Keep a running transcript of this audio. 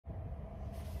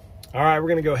All right, we're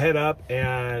gonna go head up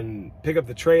and pick up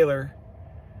the trailer.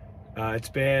 It's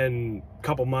been a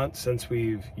couple months since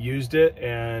we've used it,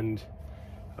 and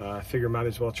I figure might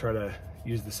as well try to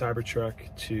use the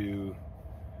Cybertruck to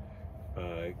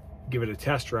give it a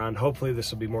test run. Hopefully this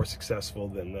will be more successful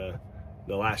than the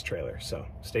last trailer, so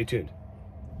stay tuned.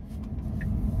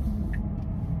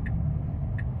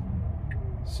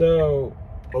 So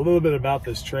a little bit about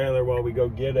this trailer while we go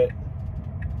get it.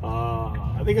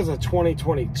 I think it's a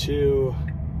 2022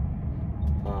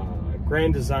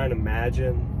 Grand Design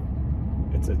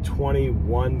Imagine. It's a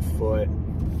 21-foot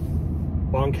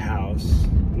bunkhouse,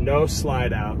 no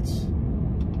slide outs,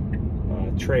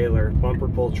 trailer, bumper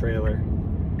pull trailer.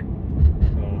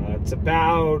 It's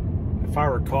about, if I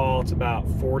recall, it's about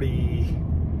 40,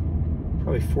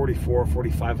 probably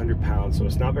 4,500 pounds. So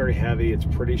it's not very heavy. It's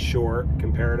pretty short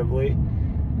comparatively.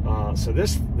 So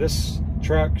this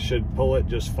truck should pull it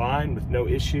just fine with no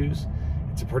issues.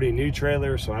 It's a pretty new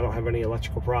trailer, so I don't have any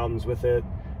electrical problems with it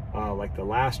like the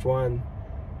last one.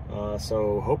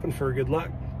 So hoping for good luck,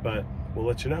 but we'll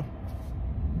let you know.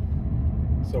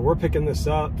 So we're picking this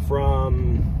up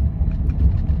from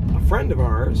a friend of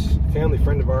ours, family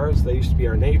friend of ours. They used to be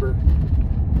our neighbor,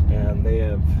 and they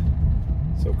have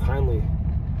so kindly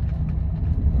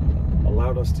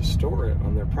allowed us to store it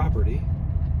on their property.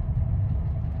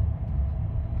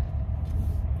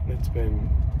 It's been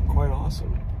quite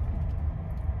awesome.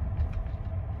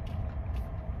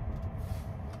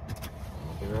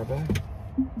 I'll be right back.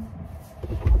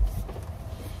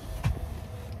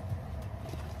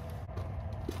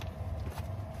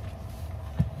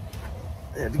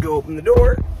 I had to go open the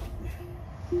door.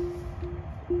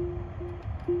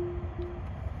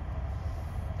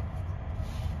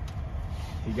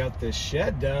 He got this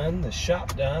shed done, the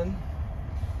shop done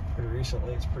pretty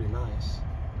recently. It's pretty nice.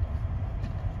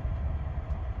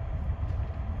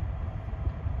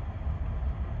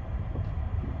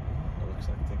 It looks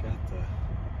like they got the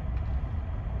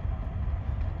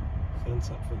fence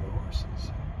up for the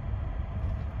horses.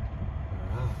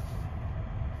 All right.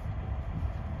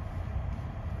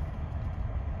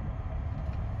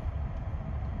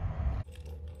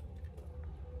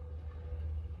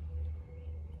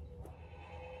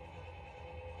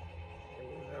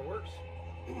 That works.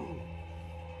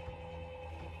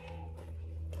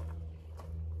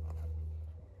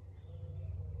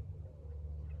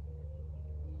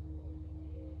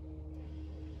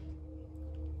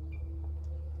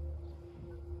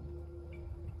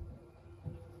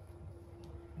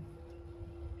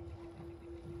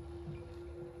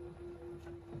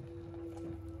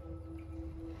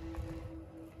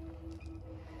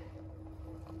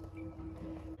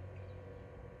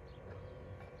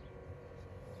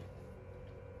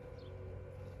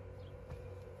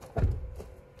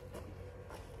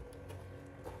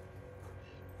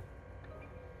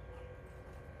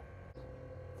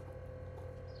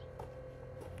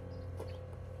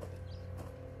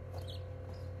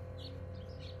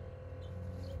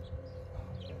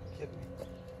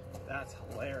 That's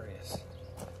hilarious.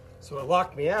 So it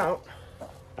locked me out.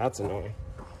 That's annoying.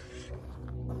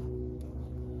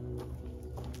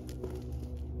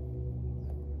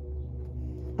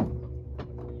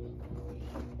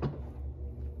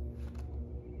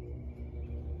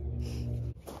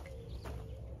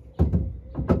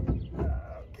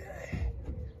 Okay.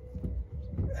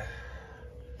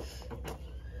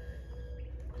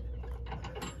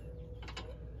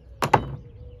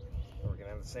 We're gonna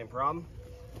have the same problem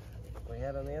we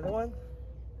had on the other one.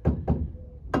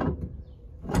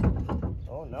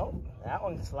 Oh no, that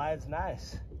one slides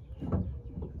nice.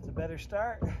 It's a better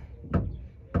start.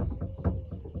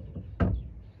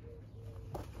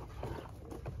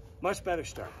 Much better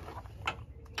start.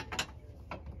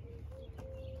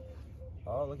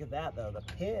 Oh, look at that though. The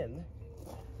pin,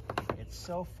 it's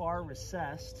so far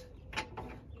recessed,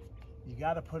 you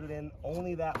got to put it in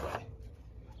only that way.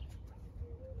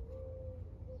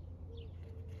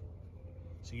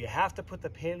 So you have to put the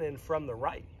pin in from the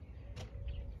right.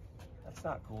 That's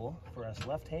not cool for us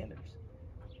left-handers.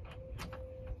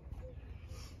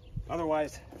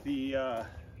 Otherwise, the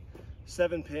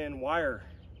 7-pin wire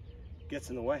gets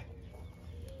in the way.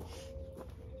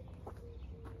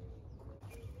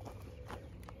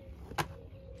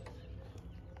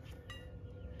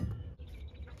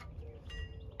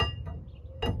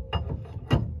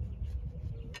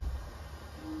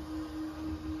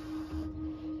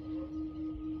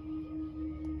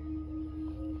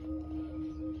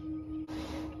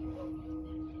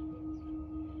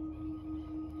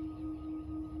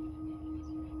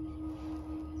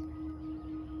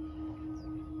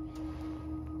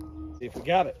 See if we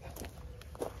got it.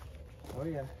 Oh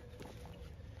yeah.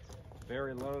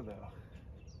 very low though.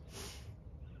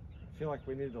 I feel like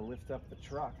we need to lift up the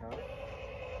truck, huh?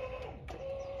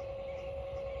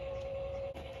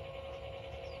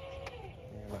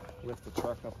 I'm gonna lift the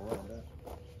truck up a little bit.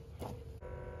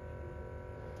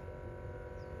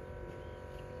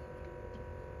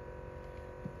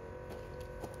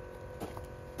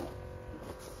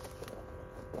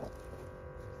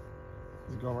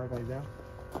 Is it going right back down?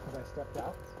 Because I stepped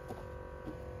out.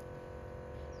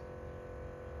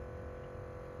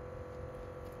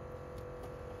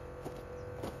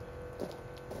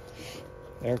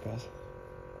 There it goes.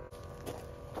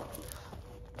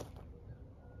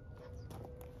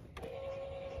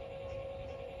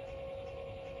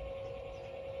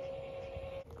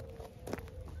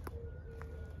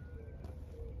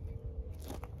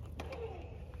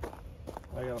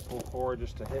 I gotta pull forward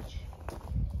just to hitch.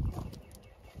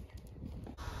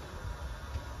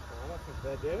 Well,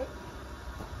 that did it.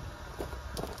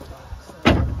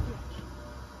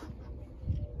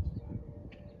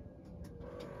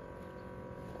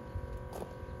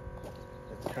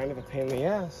 It's kind of a pain in the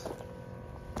ass.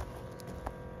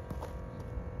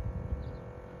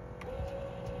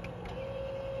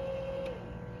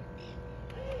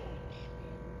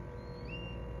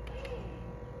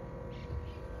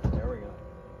 There we go.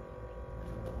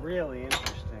 Really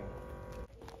interesting.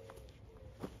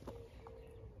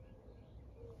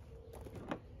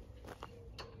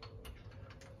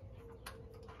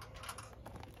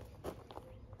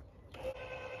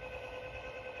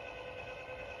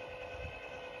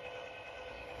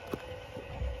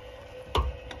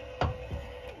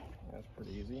 That's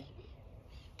pretty easy.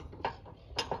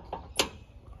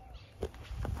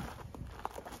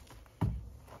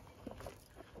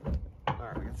 All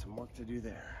right, we got some work to do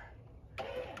there.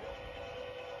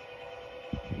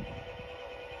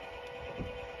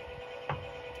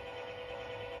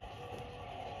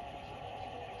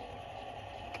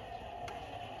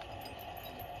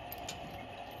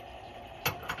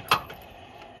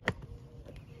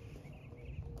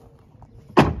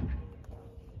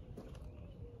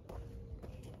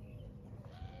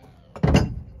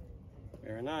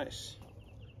 Very nice.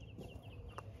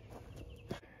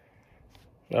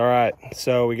 All right,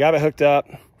 so we got it hooked up.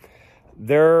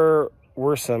 There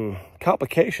were some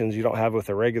complications you don't have with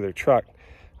a regular truck.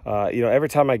 You know, every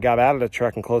time I got out of the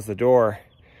truck and closed the door,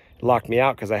 it locked me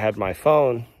out because I had my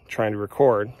phone trying to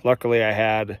record. Luckily, I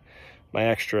had my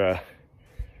extra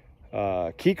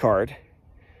key card,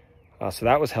 so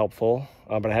that was helpful.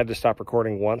 But I had to stop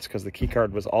recording once because the key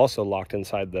card was also locked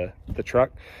inside the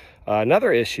truck.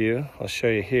 Another issue, I'll show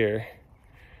you here,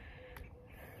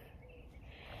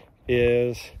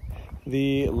 is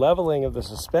the leveling of the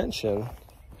suspension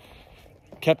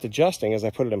kept adjusting as I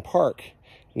put it in park.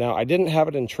 Now, I didn't have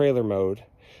it in trailer mode,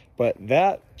 but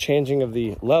that changing of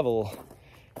the level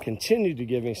continued to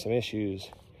give me some issues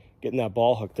getting that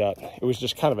ball hooked up. It was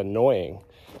just kind of annoying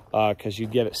because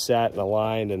you'd get it set and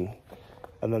aligned and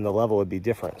then the level would be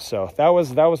different. So that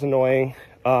was annoying,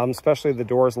 especially the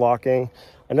doors locking.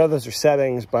 I know those are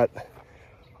settings, but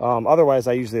otherwise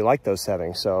I usually like those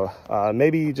settings. So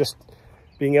maybe just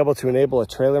being able to enable a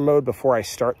trailer mode before I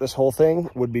start this whole thing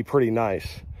would be pretty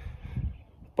nice.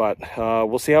 But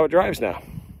we'll see how it drives now.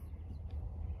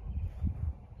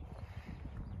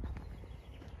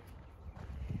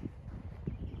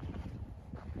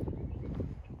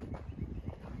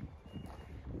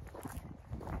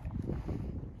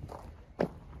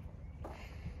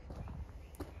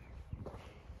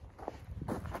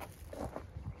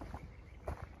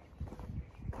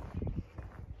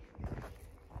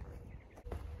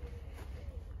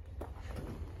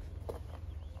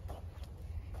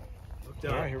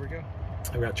 All right, here we go.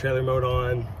 I've got trailer mode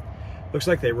on. Looks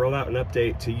like they rolled out an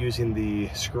update to using the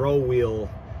scroll wheel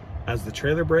as the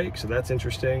trailer brake, so that's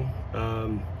interesting.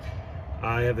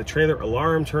 I have the trailer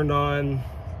alarm turned on.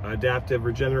 Adaptive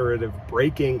regenerative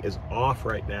braking is off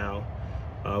right now.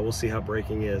 We'll see how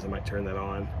braking is. I might turn that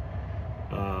on.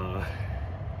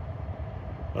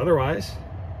 Otherwise,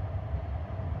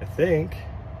 I think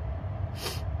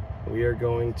we are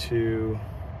going to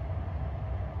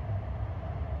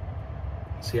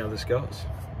see how this goes.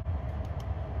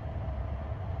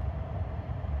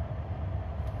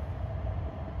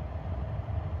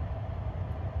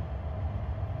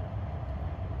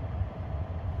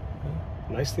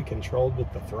 Nicely controlled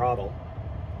with the throttle.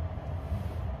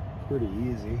 Pretty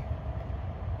easy.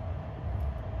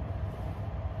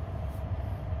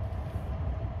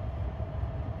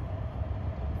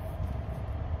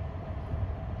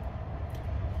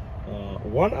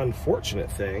 One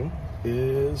unfortunate thing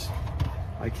is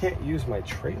I can't use my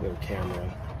trailer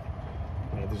camera.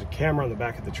 there's a camera on the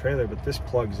back of the trailer, but this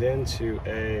plugs into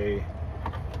a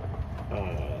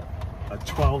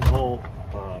 12 volt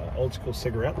old school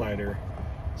cigarette lighter.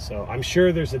 So I'm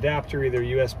sure there's adapter, either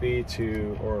USB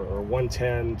to or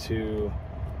 110 to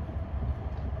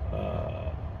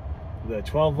the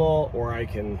 12 volt, or I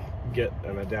can get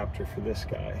an adapter for this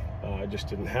guy. I just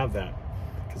didn't have that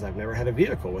because I've never had a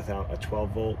vehicle without a 12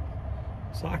 volt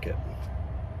socket.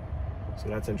 So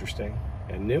that's interesting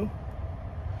and new,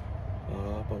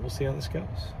 but we'll see how this goes.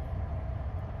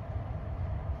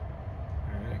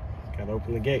 All right, gotta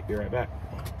open the gate, be right back.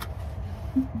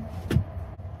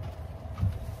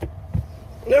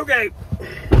 No gate.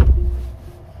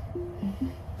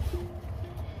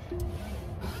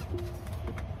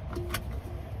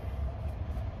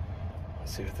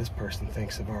 Let's see what this person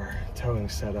thinks of our towing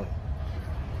setup.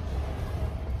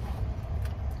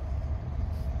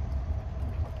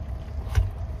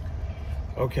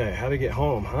 Okay, how to get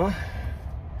home, huh?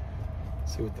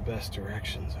 Let's see what the best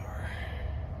directions are.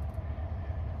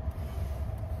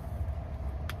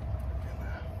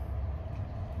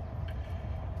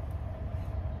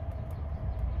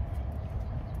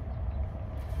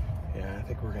 Yeah, I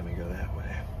think we're gonna go that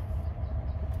way.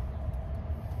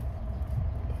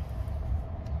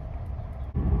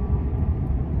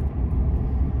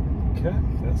 Okay,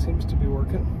 that seems to be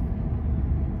working.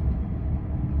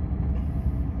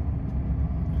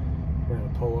 We're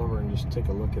gonna pull over and just take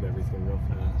a look at everything real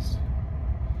fast.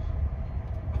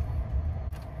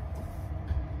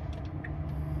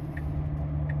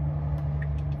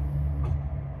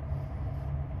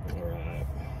 All right.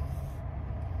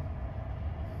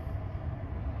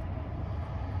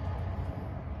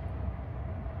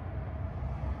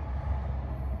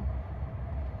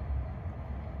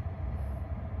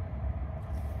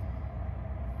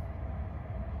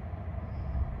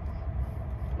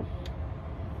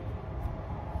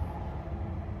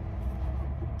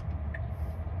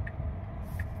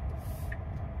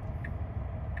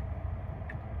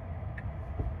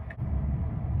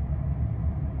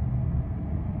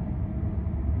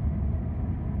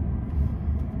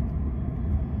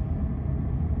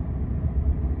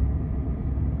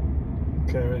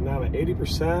 Okay, right now I'm at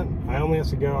 80%. I only have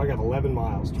to go, I got 11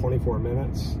 miles, 24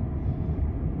 minutes,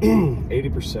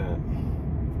 80%.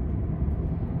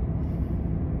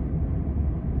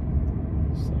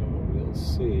 So we'll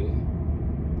see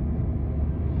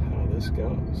how this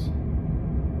goes.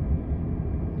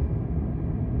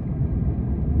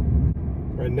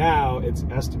 Right now, it's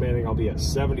estimating I'll be at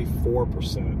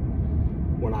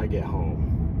 74% when I get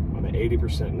home. I'm at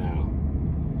 80% now.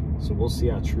 So we'll see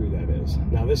how true that is.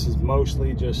 Now this is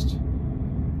mostly just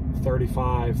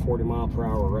 35, 40 mile per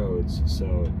hour roads,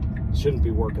 so it shouldn't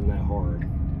be working that hard.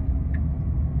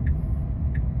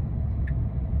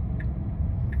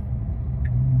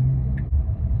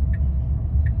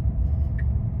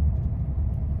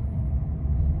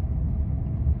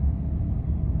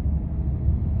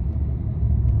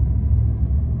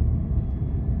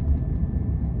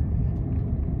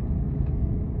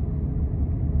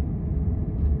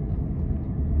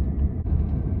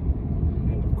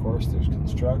 There's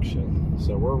construction,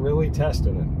 so we're really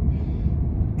testing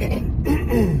it.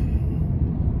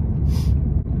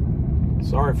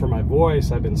 Sorry for my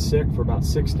voice. I've been sick for about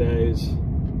 6 days.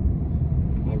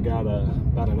 I've got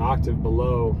about an octave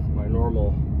below my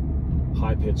normal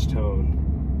high-pitched tone.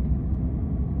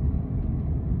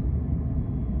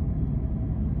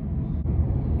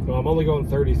 Well, I'm only going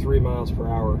 33 miles per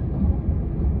hour.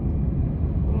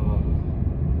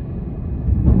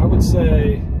 I would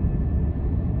say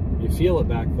you feel it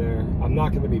back there. I'm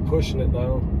not going to be pushing it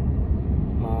though.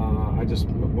 I just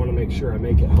want to make sure I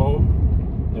make it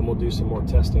home, and we'll do some more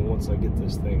testing once I get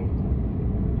this thing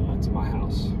to my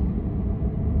house.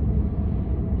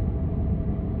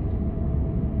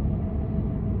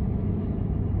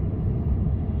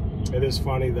 It is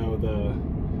funny though, the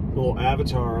little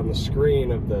avatar on the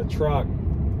screen of the truck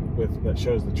that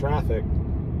shows the traffic,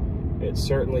 it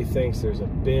certainly thinks there's a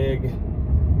big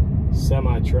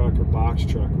semi-truck or box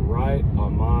truck right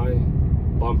on my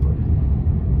bumper,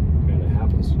 and it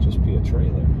happens to just be a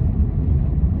trailer.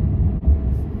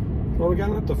 Well, we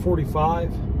got up to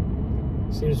 45.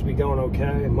 Seems to be going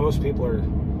okay. Most people are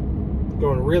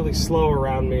going really slow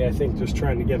around me, I think, just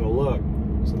trying to get a look,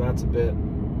 so that's a bit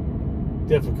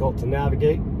difficult to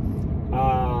navigate.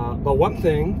 But one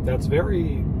thing that's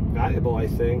very valuable, I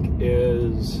think,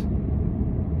 is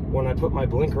when I put my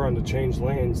blinker on to change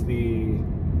lanes, the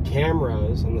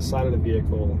cameras on the side of the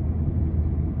vehicle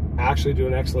actually do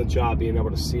an excellent job being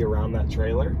able to see around that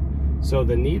trailer. So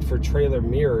the need for trailer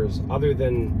mirrors, other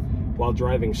than while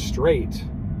driving straight,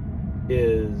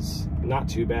 is not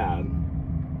too bad.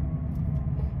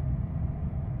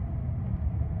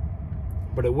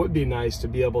 But it would be nice to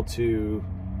be able to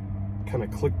kind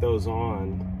of click those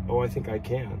on. Oh, I think I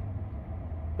can.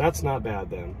 That's not bad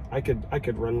then. I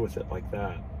could run with it like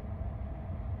that.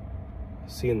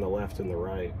 Seeing the left and the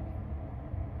right.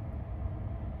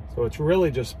 So it's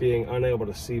really just being unable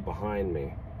to see behind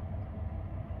me.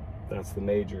 That's the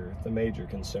major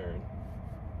concern.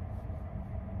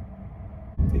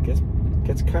 It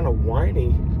gets kind of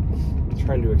whiny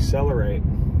trying to accelerate.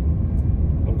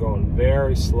 I'm going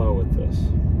very slow with this.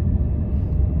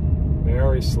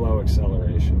 Very slow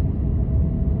acceleration.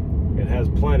 It has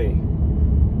plenty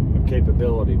of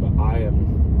capability, but I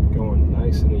am going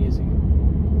nice and easy.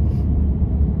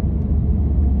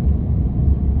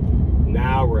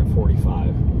 Now we're at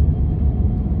 45.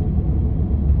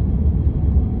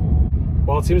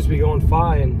 Well, it seems to be going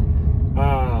fine.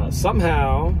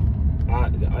 Somehow,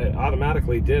 I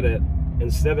automatically did it.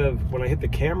 Instead of when I hit the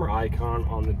camera icon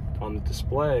on the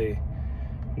display,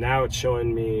 now it's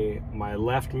showing me my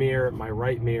left mirror, my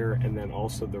right mirror, and then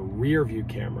also the rear view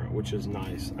camera, which is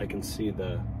nice. I can see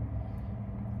the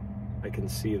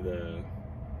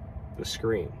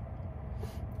screen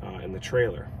in the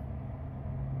trailer.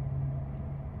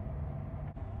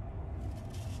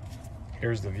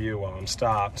 Here's the view while I'm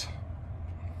stopped.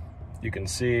 You can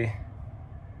see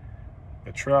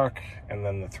the truck and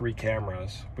then the 3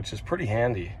 cameras, which is pretty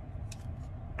handy,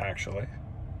 actually.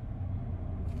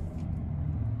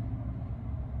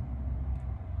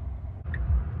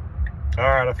 All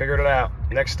right, I figured it out.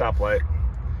 Next stoplight,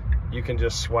 you can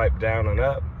just swipe down and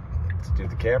up to do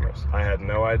the cameras. I had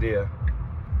no idea.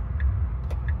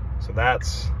 So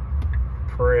that's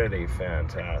pretty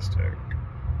fantastic.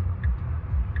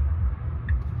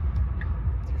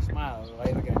 Smile,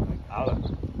 right? Okay. All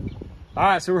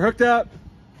right, so we're hooked up.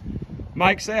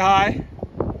 Mike, say hi.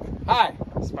 Hi.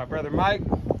 This is my brother Mike.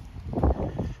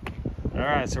 All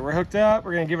right, so we're hooked up.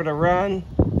 We're gonna give it a run.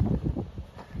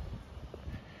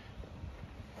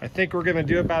 I think we're gonna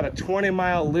do about a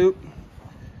 20-mile loop.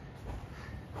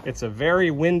 It's a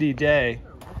very windy day.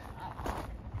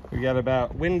 We got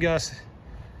about wind gusts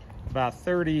about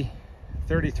 33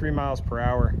 miles per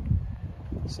hour.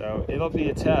 So it'll be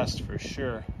a test for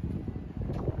sure.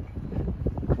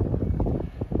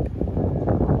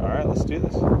 All right, let's do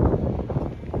this.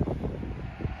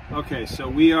 Okay, so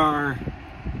we are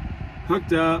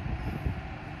hooked up,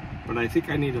 but I think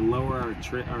I need to lower our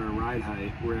ride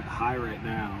height. We're at high right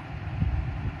now,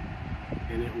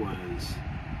 and it was.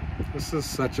 This is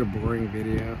such a boring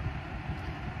video.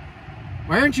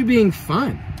 Why aren't you being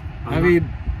fun? I mean,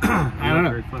 I don't know.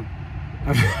 Very fun.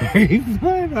 Very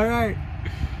fun. All right.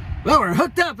 Well, we're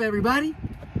hooked up, everybody.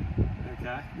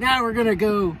 Okay. Now we're gonna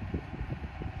go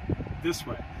This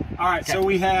way. All right. Okay. So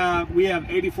we have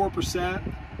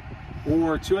 84%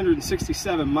 or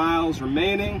 267 miles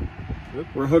remaining.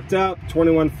 We're hooked up.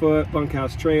 21-foot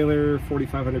bunkhouse trailer,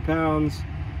 4,500 pounds.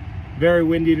 Very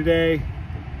windy today.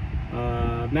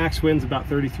 Max wind's about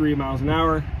 33 miles an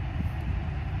hour.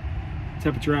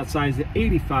 Temperature outside is at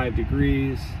 85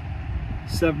 degrees.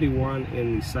 71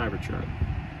 in the Cybertruck.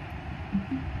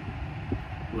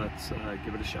 Let's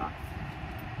give it a shot.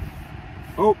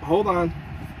 Oh, hold on.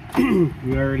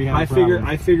 We already have a problem.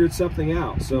 I figured something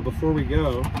out. So before we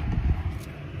go,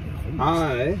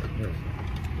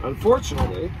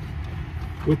 unfortunately,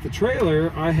 with the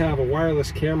trailer, I have a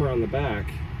wireless camera on the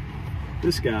back.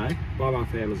 This guy bought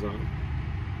off Amazon.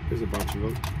 There's a bunch of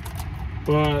them.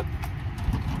 But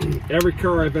every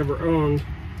car I've ever owned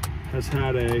has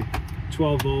had a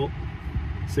 12-volt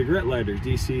cigarette lighter,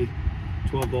 DC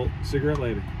 12-volt cigarette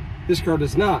lighter. This car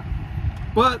does not.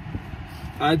 But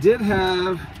I did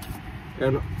have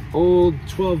an old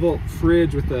 12-volt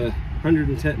fridge with a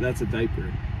 110, that's a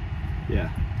diaper.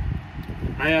 Yeah.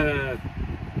 I had a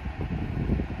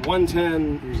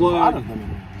 110 plug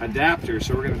adapter,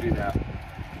 so we're gonna do that.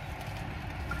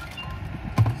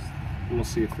 And we'll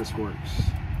see if this works.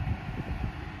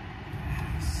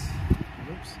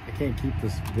 Oops, I can't keep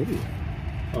this video.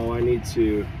 Oh, I need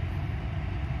to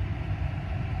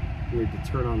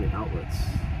turn on the outlets.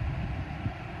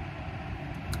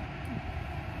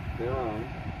 They're on.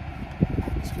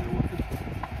 It's gonna work.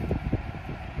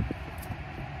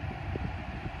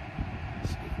 Let's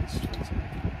see if this turns on.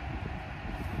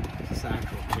 Is this an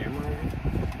actual camera?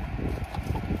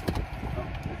 Oh,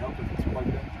 it helped if it's plugged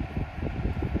in.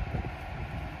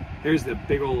 There's the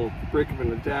big old brick of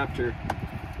an adapter.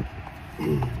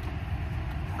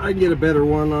 I can get a better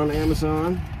one on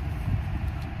Amazon.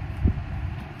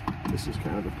 This is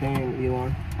kind of a pain,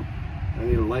 Elon. I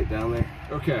need a light down there.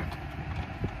 Okay.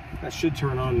 That should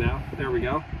turn on now. There we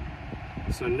go.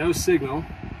 So no signal.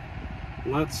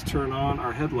 Let's turn on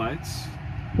our headlights.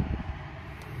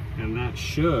 And that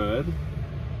should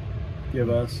give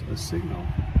us a signal.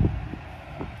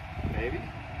 Maybe.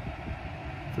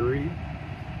 3,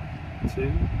 2,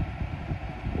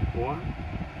 1.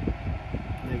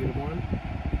 -1.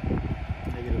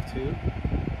 -2.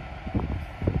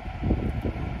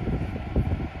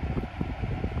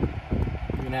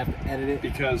 You're gonna have to edit it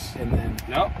Because and then.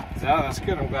 no, that's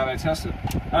good. I'm glad I tested.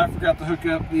 I forgot to hook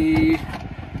up the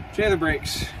trailer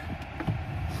brakes.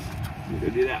 I'm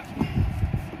gonna do that.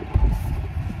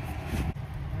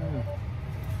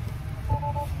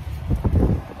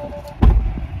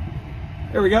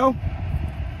 There we go.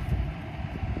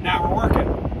 Now we're working.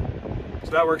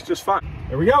 So that works just fine.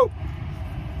 There we go.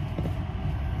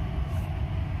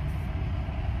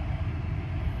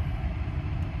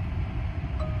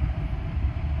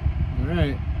 All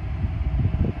right.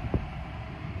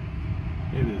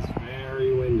 It is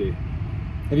very windy.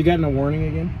 Have you gotten a warning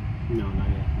again? No, not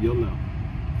yet. You'll know.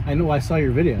 I know. I saw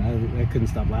your video. I couldn't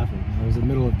stop laughing. I was in the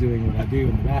middle of doing what I do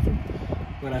in the bathroom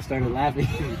when I started laughing.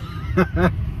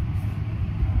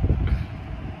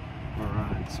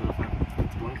 Alright, so if I put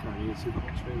the blinker on, you can see the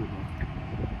whole trailer block.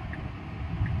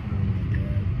 Oh my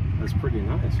God. That's pretty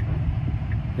nice, right?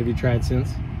 Have you tried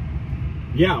since?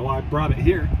 Yeah, well, I brought it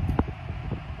here.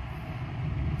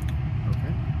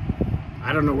 Okay.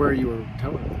 I don't know where you were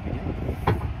towing at the beginning.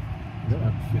 It's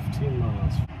about 15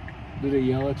 miles. Did it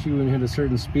yell at you when you hit a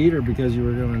certain speed, or because you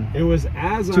were going It was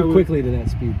as too quickly to that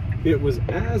speed? It was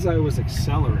as I was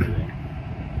accelerating.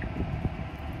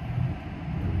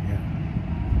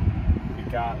 We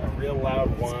got a real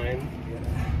loud whine.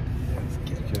 Let's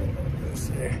get this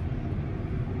here.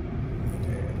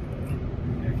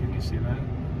 Yeah, can you see that?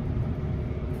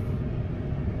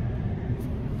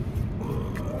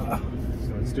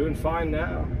 So it's doing fine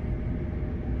now.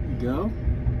 Go.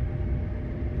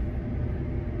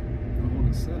 Hold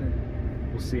it center.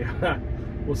 We'll see.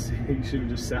 We'll see. You should have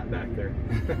just sat back there.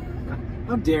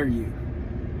 How dare you?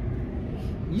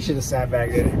 You should have sat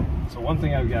back there. So one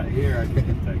thing I've got here, I can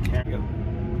get the camera.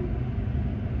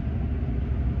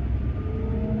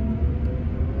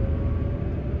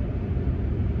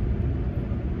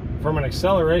 From an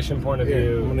acceleration point of Here, I'm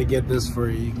view, gonna get this for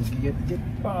you. You can get.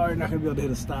 Oh, you're not gonna be able to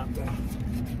hit a stop though.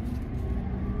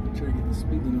 Try to get the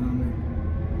speed limit on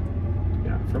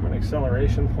there. yeah, from an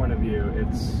acceleration point of view,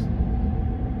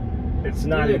 it's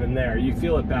not even there. You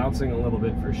feel it bouncing a little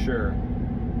bit for sure.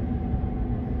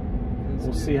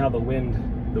 We'll see how the wind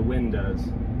does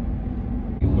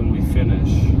when we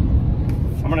finish.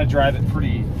 I'm gonna drive it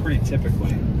pretty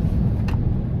typically.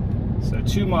 So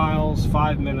 2 miles,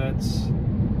 5 minutes,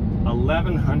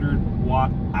 1100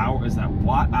 watt hour. Is that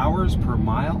watt hours per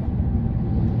mile?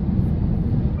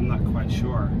 I'm not quite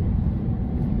sure.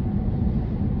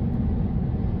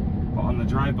 But on the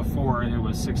drive before, it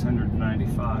was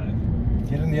 695.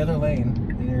 Get in the other lane,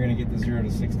 and you're gonna get the 0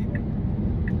 to 60 one.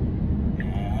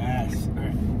 Yes. All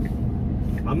right.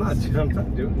 I'm not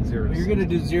doing 0 to You're 60. gonna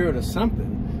do 0 to something.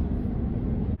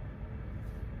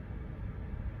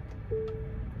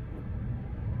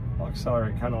 I'll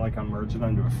accelerate kind of like I'm merging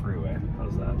onto a freeway.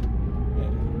 How's that?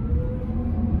 Yeah.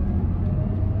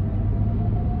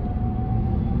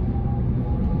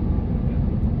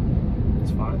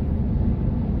 It's fine.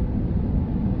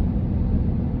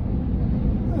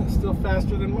 Oh, it's still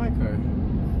faster than my car.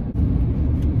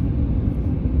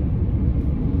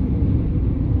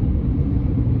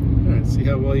 All right, see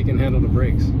how well you can handle the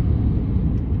brakes.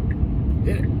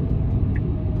 Hit it.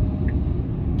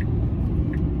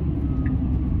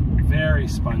 Very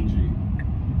spongy.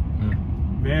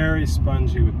 Very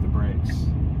spongy with the brakes.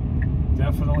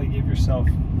 Definitely give yourself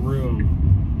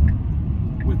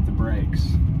room with the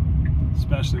brakes,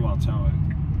 especially while towing.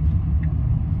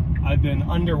 I've been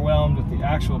underwhelmed with the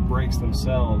actual brakes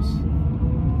themselves.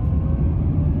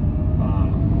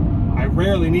 I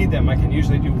rarely need them. I can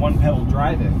usually do one pedal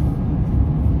driving.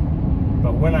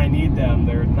 But when I need them,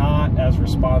 they're not as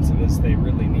responsive as they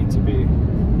really need to be.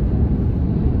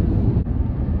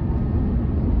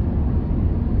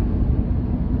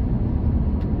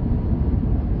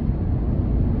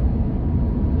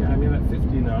 Yeah, I mean at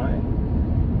 59,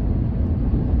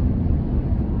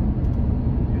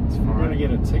 it's fine. You're gonna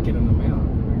get a ticket in the mail.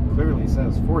 It clearly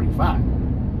says 45.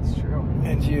 It's true.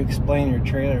 And you explain your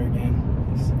trailer again.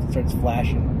 It starts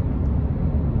flashing.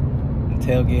 The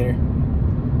tailgater.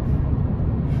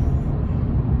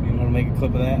 You want to make a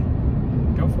clip of that?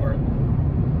 Go for it.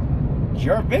 It's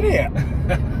your video.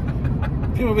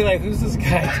 People will be like, who's this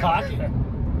guy talking?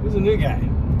 Who's a new guy?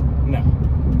 No.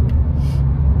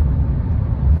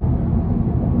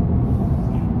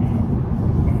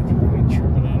 It's really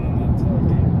tripping out on that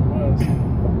tailgate. It was.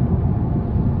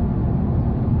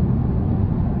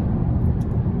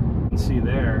 see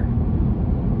there.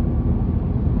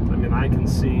 I mean, I can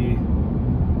see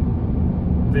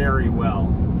very well,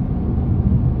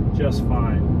 just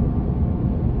fine.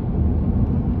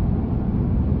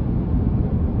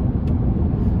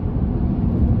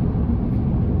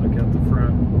 Look at the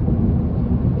front.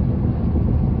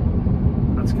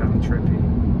 That's kind of trippy.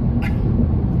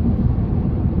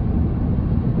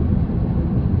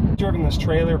 Driven this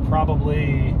trailer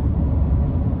probably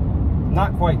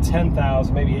not quite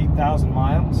 10,000, maybe 8,000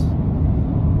 miles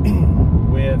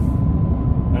with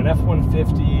an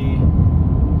F-150,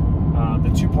 the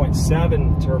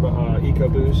 2.7 turbo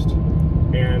EcoBoost,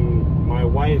 and my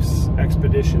wife's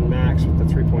Expedition Max with the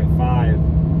 3.5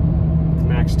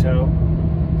 max tow,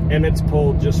 and it's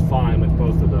pulled just fine with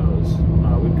both of those.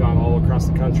 We've gone all across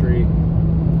the country,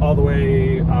 all the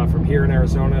way from here in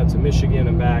Arizona to Michigan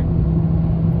and back,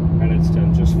 and it's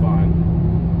done just fine.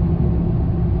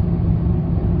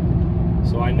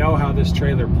 So I know how this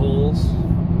trailer pulls,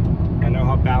 I know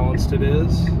how balanced it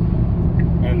is,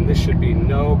 and this should be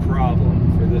no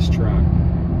problem for this truck.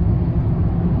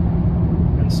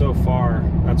 And so far,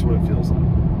 that's what it feels like.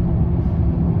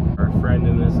 Our friend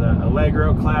in his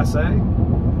Allegro Class A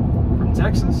from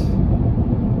Texas.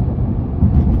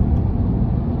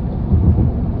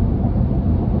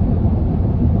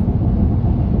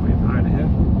 Wave hi to him.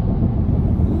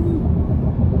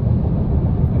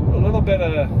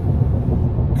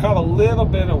 Caught a little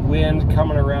bit of wind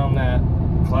coming around that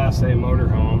Class A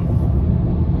motorhome,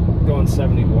 going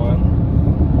 71.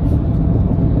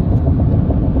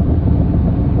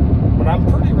 But I'm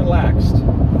pretty relaxed.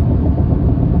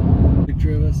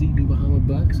 Picture of us eating Bahama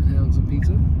Bucks and having some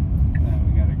pizza. Yeah,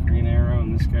 we got a green arrow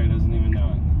and this guy doesn't even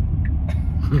know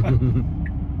it.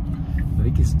 I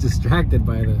think he's distracted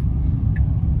by the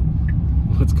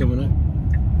what's coming up.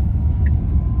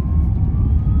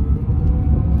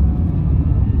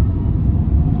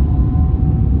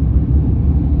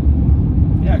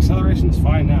 Yeah, acceleration's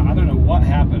fine now. I don't know what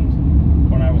happened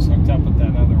when I was hooked up with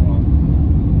that other one.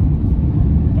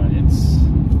 But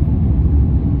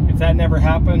if that never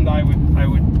happened, I wouldn't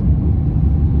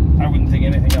think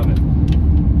anything of it.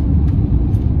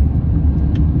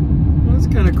 Well, that's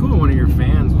kind of cool. One of your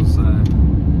fans was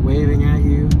waving at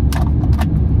you.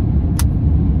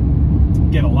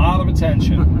 Get a lot of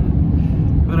attention.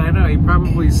 But I know he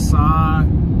probably saw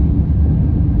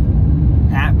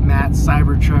at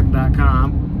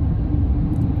MattCybertruck.com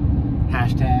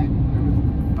hashtag.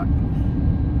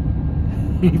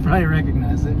 He probably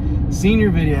recognized it, seen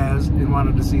your videos, and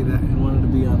wanted to see that, and wanted to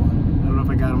be on one. I don't know if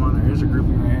I got him on there. Here's a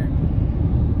groupie right here.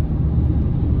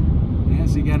 Yeah,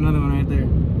 so you got another one right there.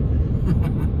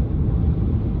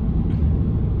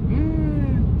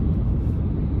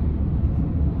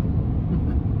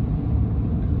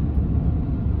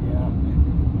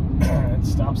 Yeah, it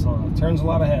stops a lot. It turns a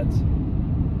lot of heads.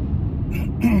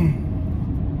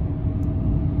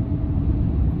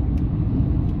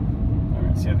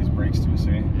 Alright, see how these brakes do,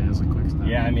 see? Yeah, it's a quick stop.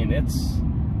 Yeah, I mean, it's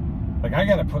like I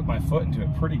gotta put my foot into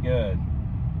it pretty good.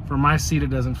 For my seat, it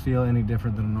doesn't feel any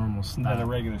different than a normal stop. Than a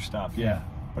regular stop, yeah.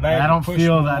 But I don't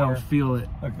feel that. I don't feel it.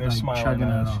 Look, they're like smiling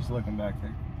now. at She's looking back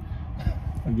there.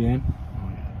 Again?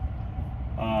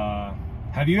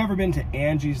 Have you ever been to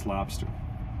Angie's Lobster?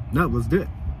 No, let's do it.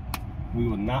 We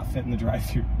will not fit in the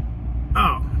drive-thru.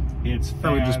 Oh. It's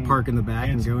I would just park in the back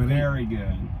and go in. It's very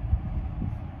good.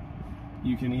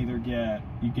 You can either get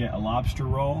a lobster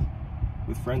roll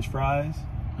with French fries.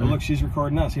 Oh, look, she's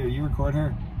recording us. Here, you record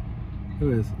her.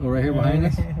 Who is? Oh, right here behind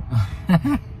us.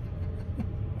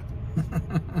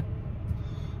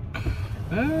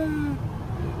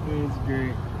 It's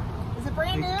great. Is it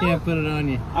brand new? Can't put it on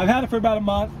you. I've had it for about a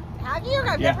month. Have you?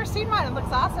 I've never seen one. It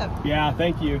looks awesome. Yeah,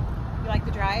 thank you. You like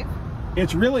the drive?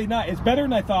 It's really not. It's better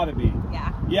than I thought it'd be.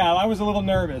 Yeah. Yeah, I was a little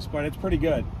nervous, but it's pretty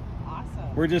good.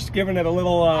 Awesome. We're just giving it a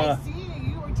little. I see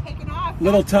you were taking off.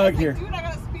 Little tug here. Dude, I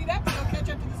gotta speed up to go catch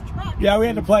up to this truck. Yeah, we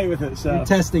had to play with it. So. We're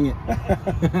testing it.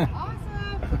 Awesome.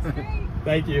 That's great.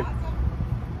 Thank you. Awesome.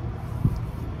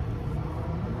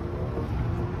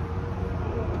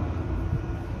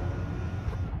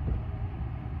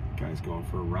 Guy's going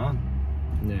for a run.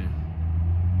 Yeah.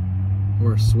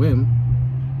 Or a swim.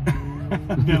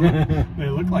 they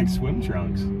look like swim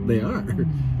trunks. They are.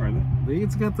 Are they?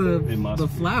 It's got the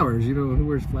flowers. You know, who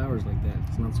wears flowers like that?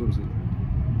 It's not swimsuit.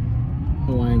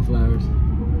 Hawaiian flowers.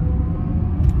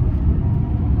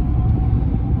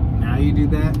 Now you do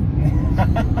that?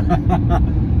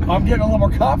 I'm getting a little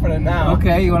more confident now.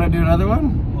 Okay, you want to do another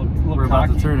one? We're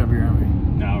about to turn up here, aren't we?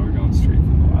 No, we're going straight for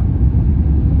the lot.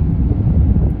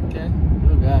 Okay.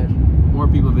 Oh gosh. More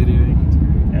people videoing.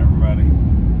 Everybody.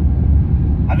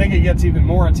 I think it gets even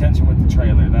more attention with the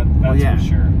trailer. That's yeah. for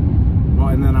sure. Well,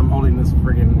 and then I'm holding this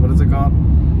friggin', what is it called?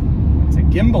 It's a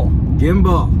gimbal.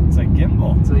 Gimbal. It's a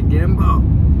gimbal. It's a gimbal.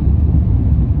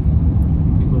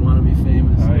 People want to be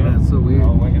famous. Oh, yeah. That's so weird.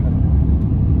 Oh, look at it.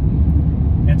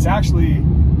 It's actually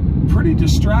pretty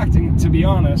distracting, to be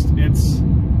honest. These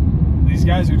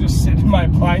guys are just sitting in my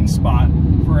blind spot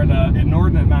for an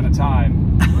inordinate amount of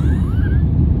time.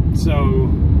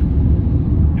 So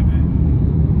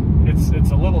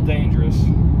it's a little dangerous.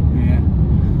 Yeah.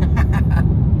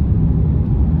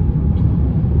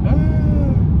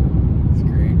 It's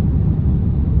great.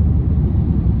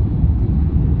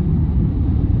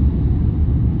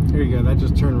 There you go. That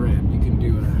just turned red. You can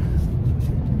do it.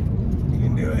 You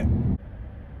can do it.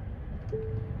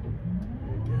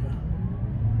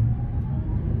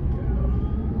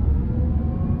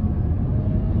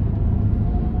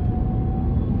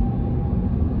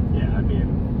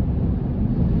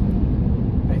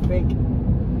 I think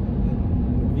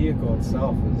the vehicle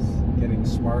itself is getting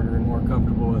smarter and more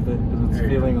comfortable with it because it's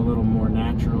feeling a little more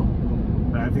natural.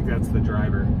 I think that's the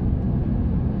driver.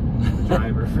 The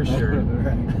driver for sure.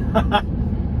 Right.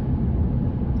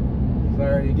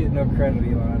 Sorry, you get no credit,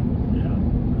 Elon. Yeah,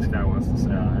 this guy wants to say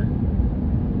hi.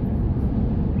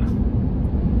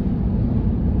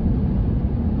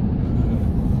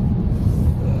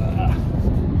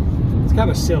 It's kind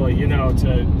of silly, you know,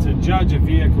 to judge a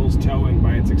vehicle's towing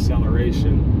by its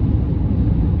acceleration.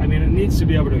 I mean, it needs to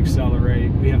be able to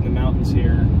accelerate. We have the mountains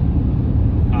here.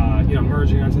 You know,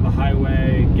 merging onto the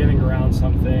highway, getting around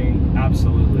something,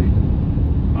 absolutely.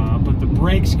 But the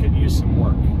brakes could use some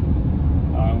work.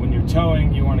 When you're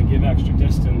towing, you want to give extra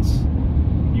distance.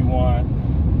 You want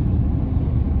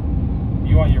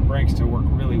your brakes to work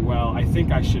really well. I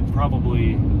think I should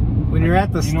probably... When you're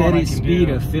at the steady speed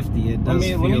of 50, it does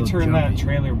feel Let me turn jumpy. that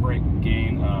trailer brake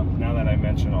gain up, now that I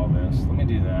mention all this. Let me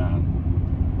do that.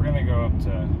 We're going to go up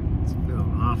to... It's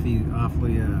feeling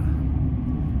awfully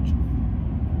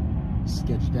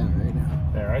sketched out right now.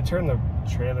 There, I turned the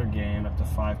trailer gain up to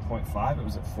 5.5. It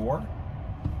was at 4.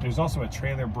 There's also a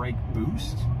trailer brake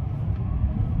boost.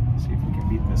 Let's see if we can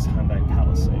beat this Hyundai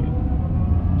Palisade.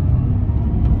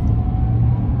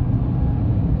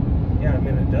 Yeah, I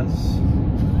mean, it does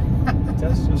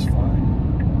just fine.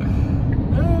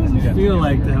 How does it feel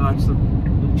like to watch the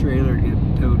trailer get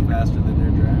towed faster than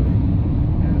they're driving?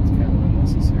 Yeah, it's kind of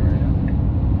unnecessary.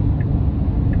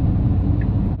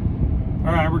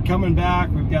 All right, we're coming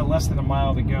back. We've got less than a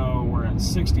mile to go. We're at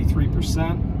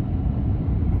 63%.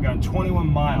 We've got 21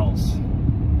 miles.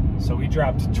 So we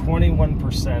dropped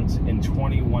 21% in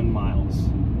 21 miles.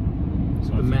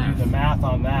 So if you do the math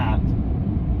on that,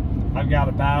 I've got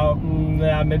about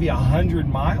maybe 100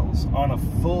 miles on a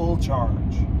full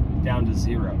charge down to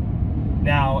 0.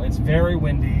 Now, it's very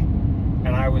windy,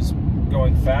 and I was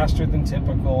going faster than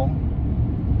typical,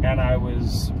 and I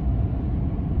was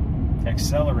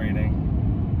accelerating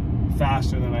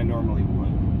faster than I normally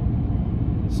would.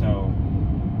 So,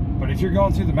 but if you're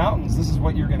going through the mountains, this is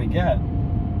what you're going to get.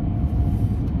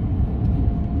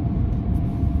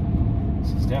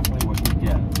 This is definitely what you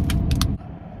get.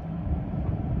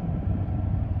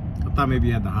 I thought maybe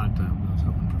you had the hot tub. I was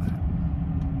hoping for that.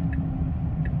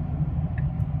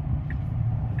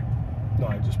 No,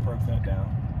 I just broke that down.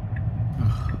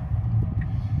 Ugh.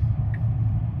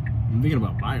 I'm thinking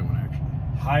about buying one, actually.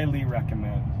 Highly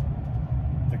recommend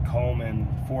the Coleman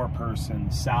 4-person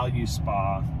Salu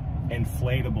Spa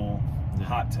inflatable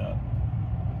hot tub.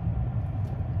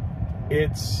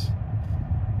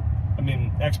 I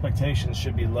mean, expectations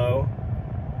should be low,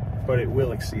 but it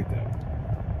will exceed them.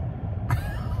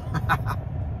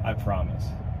 I promise.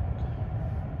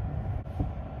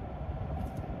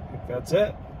 I think that's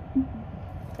it.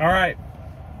 All right.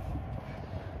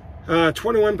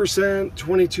 21%,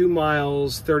 22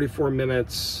 miles, 34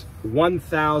 minutes,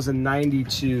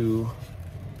 1,092.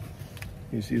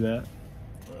 You see that?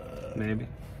 Maybe.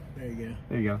 There you go.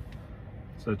 There you go.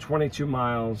 So 22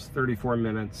 miles, 34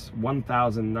 minutes,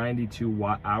 1,092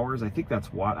 watt hours. I think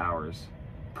that's watt hours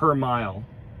per mile.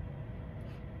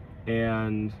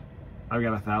 And I've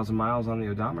got 1,000 miles on the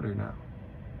odometer now.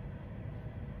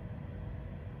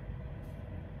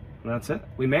 And that's it.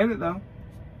 We made it though.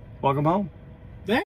 Welcome home.